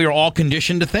 That's what we were all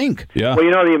conditioned to think. Yeah.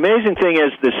 Well, the amazing thing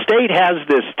is the state has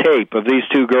this tape of these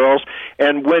two girls,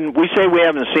 and when we say we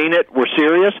haven't seen it, we're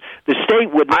serious. The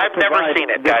state would not I've never seen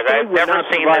it, guys. I've never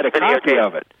seen this copy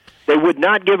of it. They would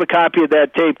not give a copy of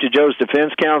that tape to Joe's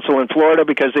defense counsel in Florida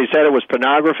because they said it was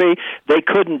pornography. They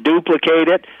couldn't duplicate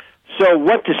it. So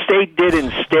what the state did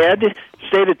instead,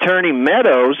 State Attorney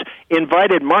Meadows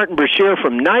invited Martin Brashear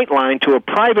from Nightline to a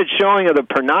private showing of the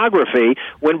pornography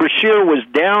when Brashear was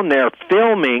down there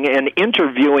filming and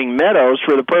interviewing Meadows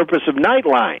for the purpose of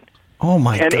Nightline. Oh,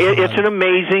 my God. And it's an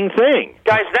amazing thing.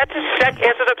 Guys, that's as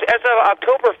of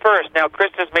October 1st, now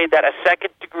Chris has made that a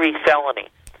second-degree felony.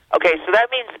 Okay, so that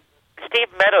means State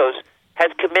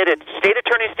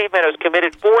Attorney Steve Meadows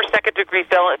committed 4 second-degree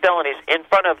felonies in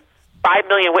front of 5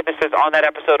 million witnesses on that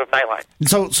episode of Nightline.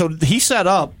 So he set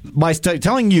up by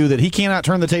telling you that he cannot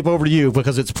turn the tape over to you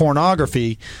because it's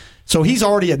pornography. So he's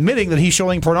already admitting that he's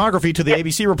showing pornography to the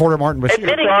ABC reporter Martin Bashir.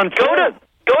 Admitting, go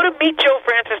to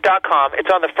meetjoefrancis.com TheWitness.com. It's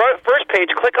on the first page.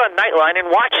 Click on Nightline and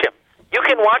watch him. You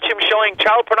can watch him showing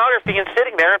child pornography and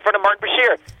sitting there in front of Mark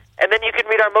Bashir. And then you can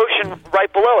read our motion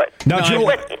right below it. Now, Joe,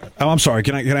 I'm sorry.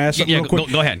 Can I ask something real quick?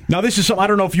 Go ahead. Now, this is something I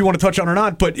don't know if you want to touch on or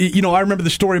not, but I remember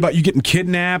the story about you getting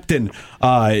kidnapped and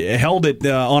held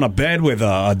on a bed with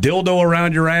a dildo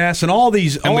around your ass and all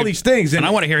these things. And I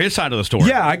want to hear his side of the story.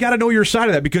 Yeah, I got to know your side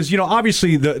of that because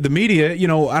obviously the media.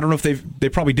 I don't know if they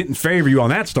probably didn't favor you on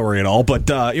that story at all.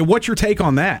 But what's your take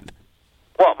on that?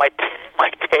 Well, my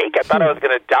take. I thought I was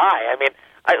going to die. I mean.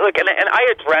 I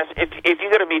address, if you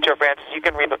go to Meet Joe Francis, you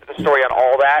can read the story on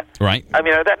all that. Right. I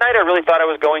mean, that night I really thought I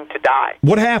was going to die.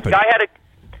 What happened?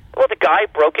 The guy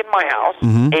broke in my house,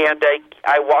 Mm-hmm. and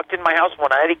I walked in my house one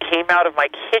night. He came out of my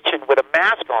kitchen with a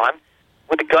mask on,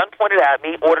 with a gun pointed at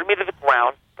me, ordered me to the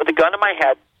ground, put the gun in my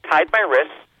head, tied my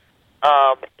wrists,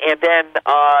 and then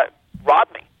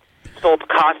robbed me. Stole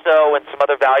Picasso and some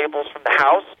other valuables from the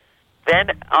house. Then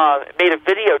made a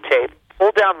videotape,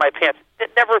 pulled down my pants.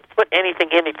 Never put anything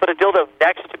in me. Put a dildo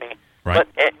next to me. Right. But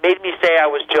it made me say I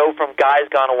was Joe from Guys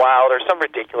Gone Wild or some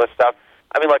ridiculous stuff.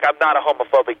 I mean, look, I'm not a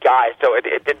homophobic guy, so it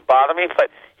didn't bother me. But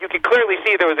you could clearly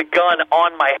see there was a gun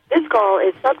on my head. This call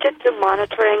is subject to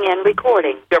monitoring and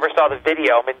recording. If you ever saw the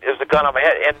video, I mean, there was a gun on my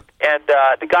head. And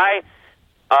the guy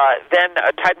then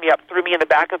tied me up, threw me in the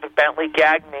back of the Bentley,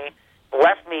 gagged me,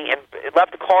 left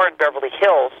the car in Beverly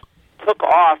Hills, took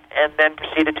off, and then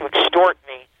proceeded to extort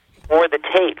me for the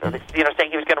tape,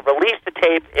 saying he was going to release the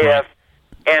tape if,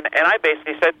 and I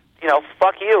basically said,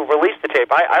 fuck you, release the tape.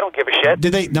 I don't give a shit.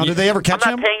 Did they ever catch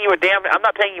him? I'm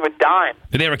not paying you a dime.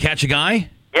 Did they ever catch a guy?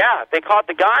 Yeah, they caught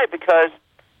the guy because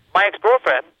my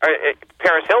ex-girlfriend,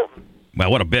 Paris Hilton.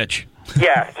 Well, what a bitch.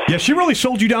 Yeah. Yeah, she really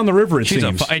sold you down the river, it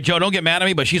seems. Hey, Joe, don't get mad at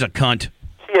me, but she's a cunt.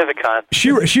 She is a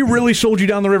cunt. She really sold you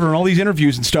down the river in all these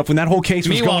interviews and stuff when that whole case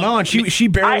was going on. She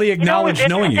barely acknowledged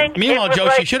knowing you. Meanwhile, Joe,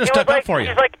 she should have stuck up for you.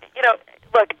 She's like,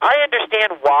 look, I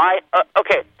understand why.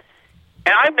 Okay,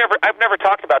 and I've never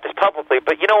talked about this publicly,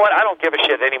 but you know what? I don't give a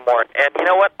shit anymore. And you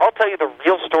know what? I'll tell you the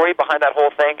real story behind that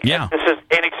whole thing. Yeah. And this is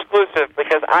an exclusive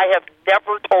because I have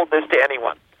never told this to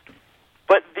anyone.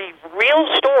 But the real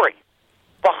story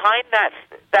behind that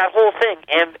whole thing,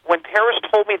 and when Paris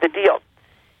told me the deal.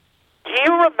 Do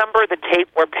you remember the tape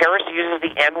where Paris uses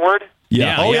the N-word?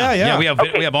 Yeah. Oh, yeah. Yeah, we have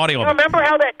audio. Do you remember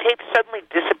how that tape suddenly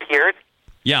disappeared?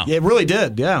 Yeah. It really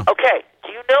did, yeah. Okay.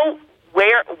 Do you know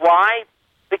why?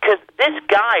 Because this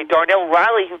guy, Darnell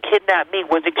Riley, who kidnapped me,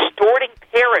 was extorting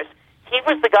Paris. He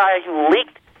was the guy who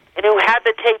leaked and who had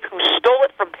the tape, who stole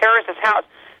it from Paris's house.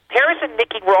 Paris and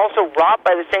Nikki were also robbed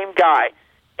by the same guy,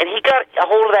 and he got a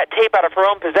hold of that tape out of her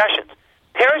own possessions.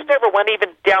 Paris never went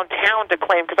even downtown to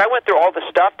claim, because I went through all the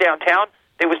stuff downtown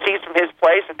that was seized from his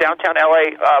place in downtown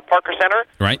L.A. Parker Center,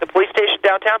 right. The police station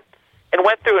downtown, and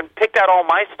went through and picked out all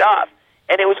my stuff.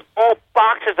 And it was all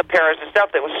boxes of Paris'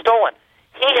 stuff that was stolen.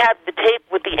 He had the tape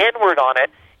with the N-word on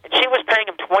it, and she was paying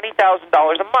him $20,000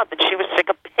 a month, and she was sick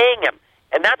of paying him.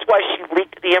 And that's why she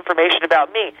leaked the information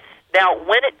about me. Now,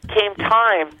 when it came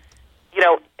time,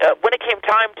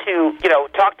 to,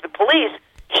 talk to the police,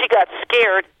 she got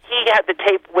scared. He had the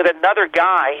tape with another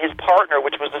guy, his partner,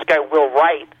 which was this guy, Will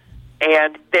Wright,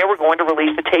 and they were going to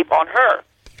release the tape on her.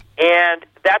 And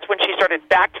that's when she started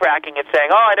backtracking and saying,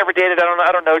 "Oh, I never dated.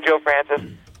 I don't know Joe Francis."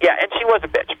 Yeah, and she was a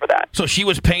bitch for that. So she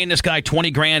was paying this guy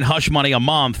 $20,000 hush money a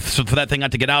month so for that thing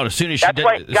not to get out as soon as she did. That's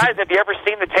right, guys. Have you ever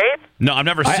seen the tape? No, I've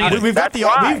never seen it. We've got the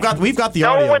audio.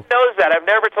 No one knows that. I've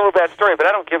never told that story, but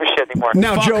I don't give a shit anymore.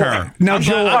 Now, Fuck Joe. her. Now,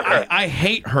 Joe. I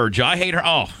hate her, Joe. I hate her.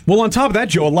 Oh. Well, on top of that,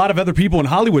 Joe, a lot of other people in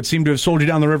Hollywood seem to have sold you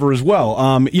down the river as well.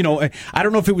 I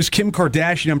don't know if it was Kim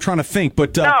Kardashian. I'm trying to think,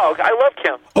 but no, I love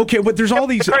Kim. Okay, but there's all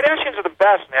these. The Kardashians are the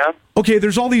best, man. Okay,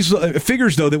 there's all these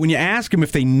figures though that when you ask them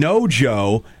if they know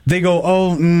Joe, they go,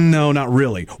 "Oh, no, not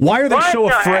really." Why are they so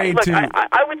afraid to?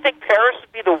 I would think Paris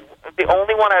would be the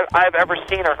only one I've ever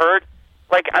seen or heard.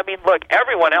 Like, I mean, look,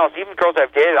 everyone else, even girls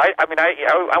I've dated.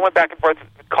 I went back and forth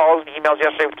with calls and emails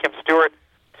yesterday with Kim Stewart.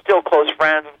 Still close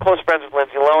friends. I'm close friends with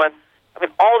Lindsay Lohan. I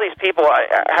mean, all these people I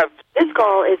have. This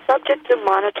call is subject to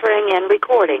monitoring and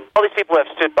recording. All these people have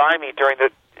stood by me during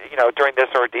this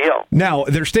ordeal. Now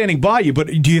they're standing by you, but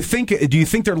do you think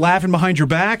they're laughing behind your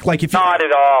back? Like if not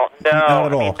at all. No, not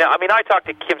at all. I mean, I talked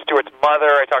to Kim Stewart's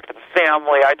mother. I talked to the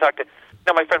family. I talked to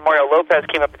my friend Mario Lopez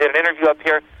came up and did an interview up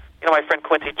here. My friend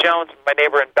Quincy Jones, my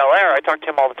neighbor in Bel Air. I talk to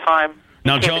him all the time.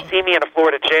 Now, he came Joe, to see me in a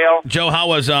Florida jail. Joe, how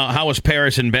was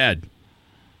Paris in bed?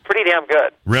 Pretty damn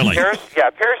good. Really? Paris is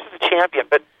a champion,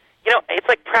 but it's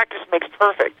like practice makes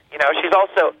perfect. She's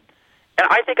also, and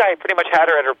I think I pretty much had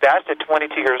her at her best at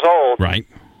 22 years old. Right.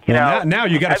 Now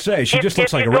you got to say she just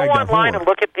looks like a ragdoll. ragdoll. If you go online and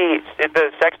look at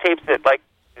the sex tapes that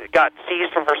got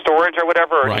seized from her storage or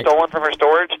whatever, or Right. stolen from her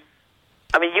storage.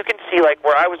 I mean, you can see like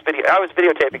where I was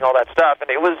videotaping all that stuff, and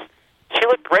she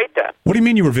looked great then. What do you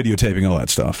mean you were videotaping all that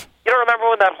stuff? You don't remember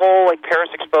when that whole like Paris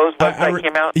Exposed website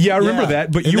came out? Yeah, I remember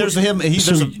that. But And you there's him.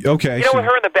 okay. You know, with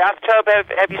her in the bathtub.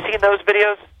 Have you seen those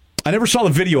videos? I never saw the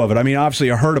video of it. I mean,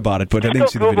 obviously I heard about it, but I didn't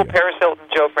see the Google video. Paris Hilton,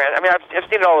 Joe Francis. I mean, I've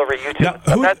seen it all over YouTube.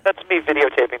 Now, That's me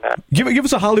videotaping that. Give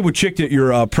us a Hollywood chick that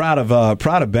you're proud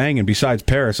of banging besides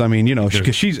Paris. I mean, you know,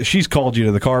 because she's called you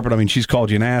to the carpet. I mean, she's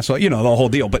called you an ass. You know, the whole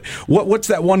deal. But what's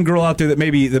that one girl out there that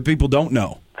maybe the people don't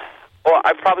know? Well,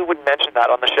 I probably wouldn't mention that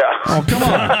on the show. Oh, come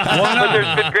on. But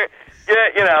there's been great. Yeah,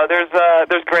 you know,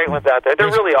 there's great ones out there. There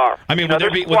really are. I mean,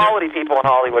 there's quality people in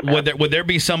Hollywood. Man. Would there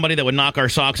be somebody that would knock our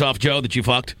socks off, Joe, that you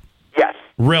fucked? Yes.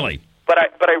 Really? But I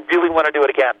really want to do it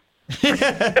again.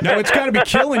 No, it's got to be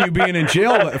killing you being in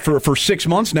jail for 6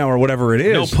 months now or whatever it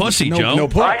is. No pussy, Joe. No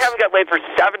puss. I haven't got laid for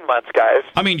 7 months, guys.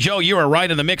 I mean, Joe, you are right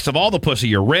in the mix of all the pussy.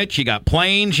 You're rich, you got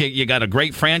planes, you got a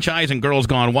great franchise and Girls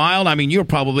Gone Wild. I mean, you're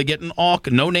probably getting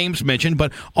no names mentioned,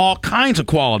 but all kinds of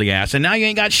quality ass, and now you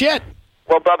ain't got shit.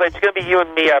 Well, Bubba, it's going to be you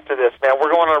and me after this, man.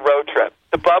 We're going on a road trip.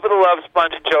 The Bubba the Love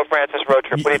Sponge and Joe Francis road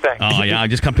trip. What do you think? Oh, yeah,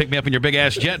 just come pick me up in your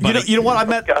big-ass jet, buddy. You know what? I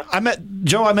met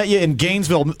Joe. I met you in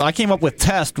Gainesville. I came up with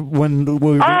Test when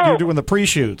we were doing the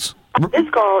pre-shoots. This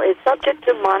call is subject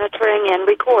to monitoring and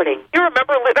recording. You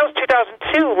remember that was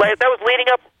 2002. That was leading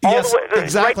up all Yes, the way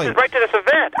exactly. right to this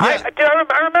event. Yeah.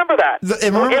 I remember that.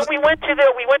 And we went to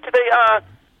the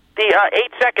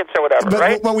 8 seconds or whatever, But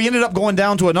right? well, we ended up going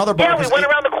down to another bar. Yeah, we went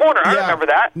around the corner. I remember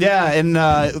that. Yeah, and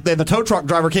the tow truck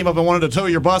driver came up and wanted to tow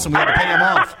your bus, and we had to pay him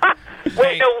off.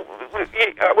 Wait, no,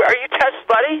 are you Test's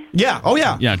buddy? Yeah. Oh,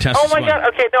 yeah. Yeah, Tess. Oh my God.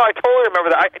 Okay, no, I totally remember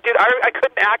that. Dude, I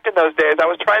couldn't act in those days. I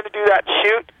was trying to do that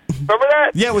shoot. Remember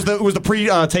that? Yeah, it was the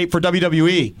pre-tape for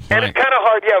WWE. And it's kind of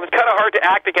hard. Yeah, it was kind of hard to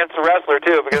act against the wrestler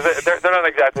too because they're not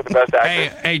exactly the best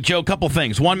actors. Hey, Joe, couple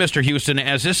things. One, Mr. Houston,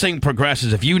 as this thing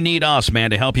progresses, if you need us,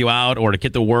 man, to help you out or to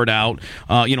get the word out,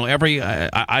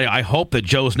 I hope that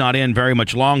Joe's not in very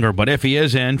much longer, but if he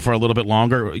is in for a little bit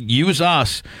longer, use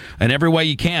us in every way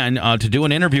you can to do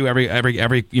an interview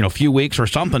every few weeks or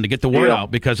something to get the word out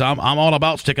because I'm all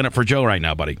about sticking up for Joe right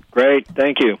now, buddy. Great,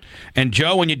 thank you. And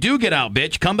Joe, when you do get out,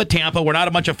 bitch, come to Tampa. We're not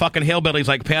a bunch of fucking hillbillies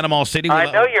like Panama City. I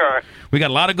know you aren't. We got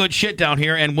a lot of good shit down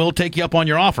here, and we'll take you up on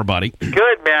your offer, buddy.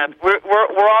 Good, man. We're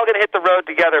all going to hit the road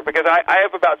together because I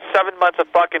have about 7 months of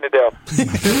fucking to do.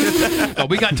 Oh,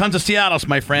 we got tons of Seattle's,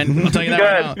 my friend. I'll tell you that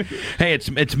right now. Hey, it's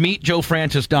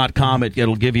meetjoefrancis.com.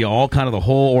 It'll give you all kind of the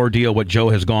whole ordeal what Joe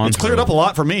has gone It's through. cleared up a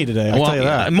lot for me today. I'll tell you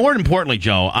that. More importantly,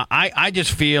 Joe, I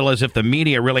just feel as if the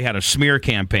media really had a smear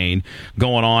campaign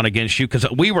going on against you because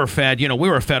we were fed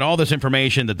all this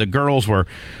information that the girls were,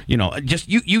 just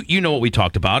you know what we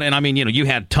talked about, and I mean, you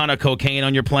had a ton of cocaine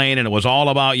on your plane, and it was all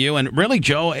about you, and really,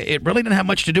 Joe, it really didn't have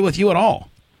much to do with you at all.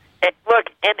 And look,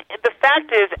 and the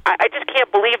fact is, I just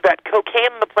can't believe that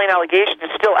cocaine in the plane allegation is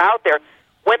still out there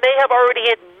when they have already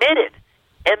admitted,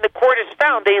 and the court has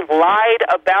found they lied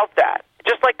about that.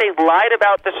 Just like they lied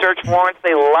about the search warrants,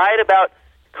 they lied about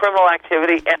criminal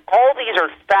activity, and all these are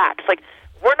facts. Like,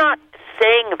 we're not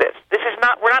saying this.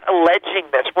 We're not alleging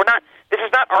this. This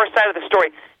is not our side of the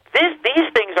story. These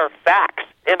things are facts,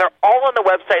 and they're all on the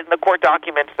website and the court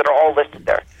documents that are all listed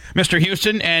there. Mr.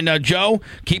 Houston and Joe,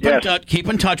 keep in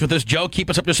touch with us. Joe, keep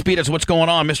us up to speed as to what's going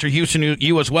on. Mr. Houston,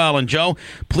 you as well. And Joe,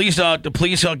 please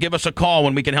give us a call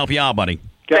when we can help you out, buddy.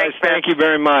 Guys, thank you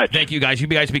very much. Thank you, guys. You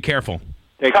guys be careful.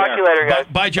 Take Talk care. to you later, guys.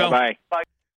 Bye, Joe. Bye. Bye.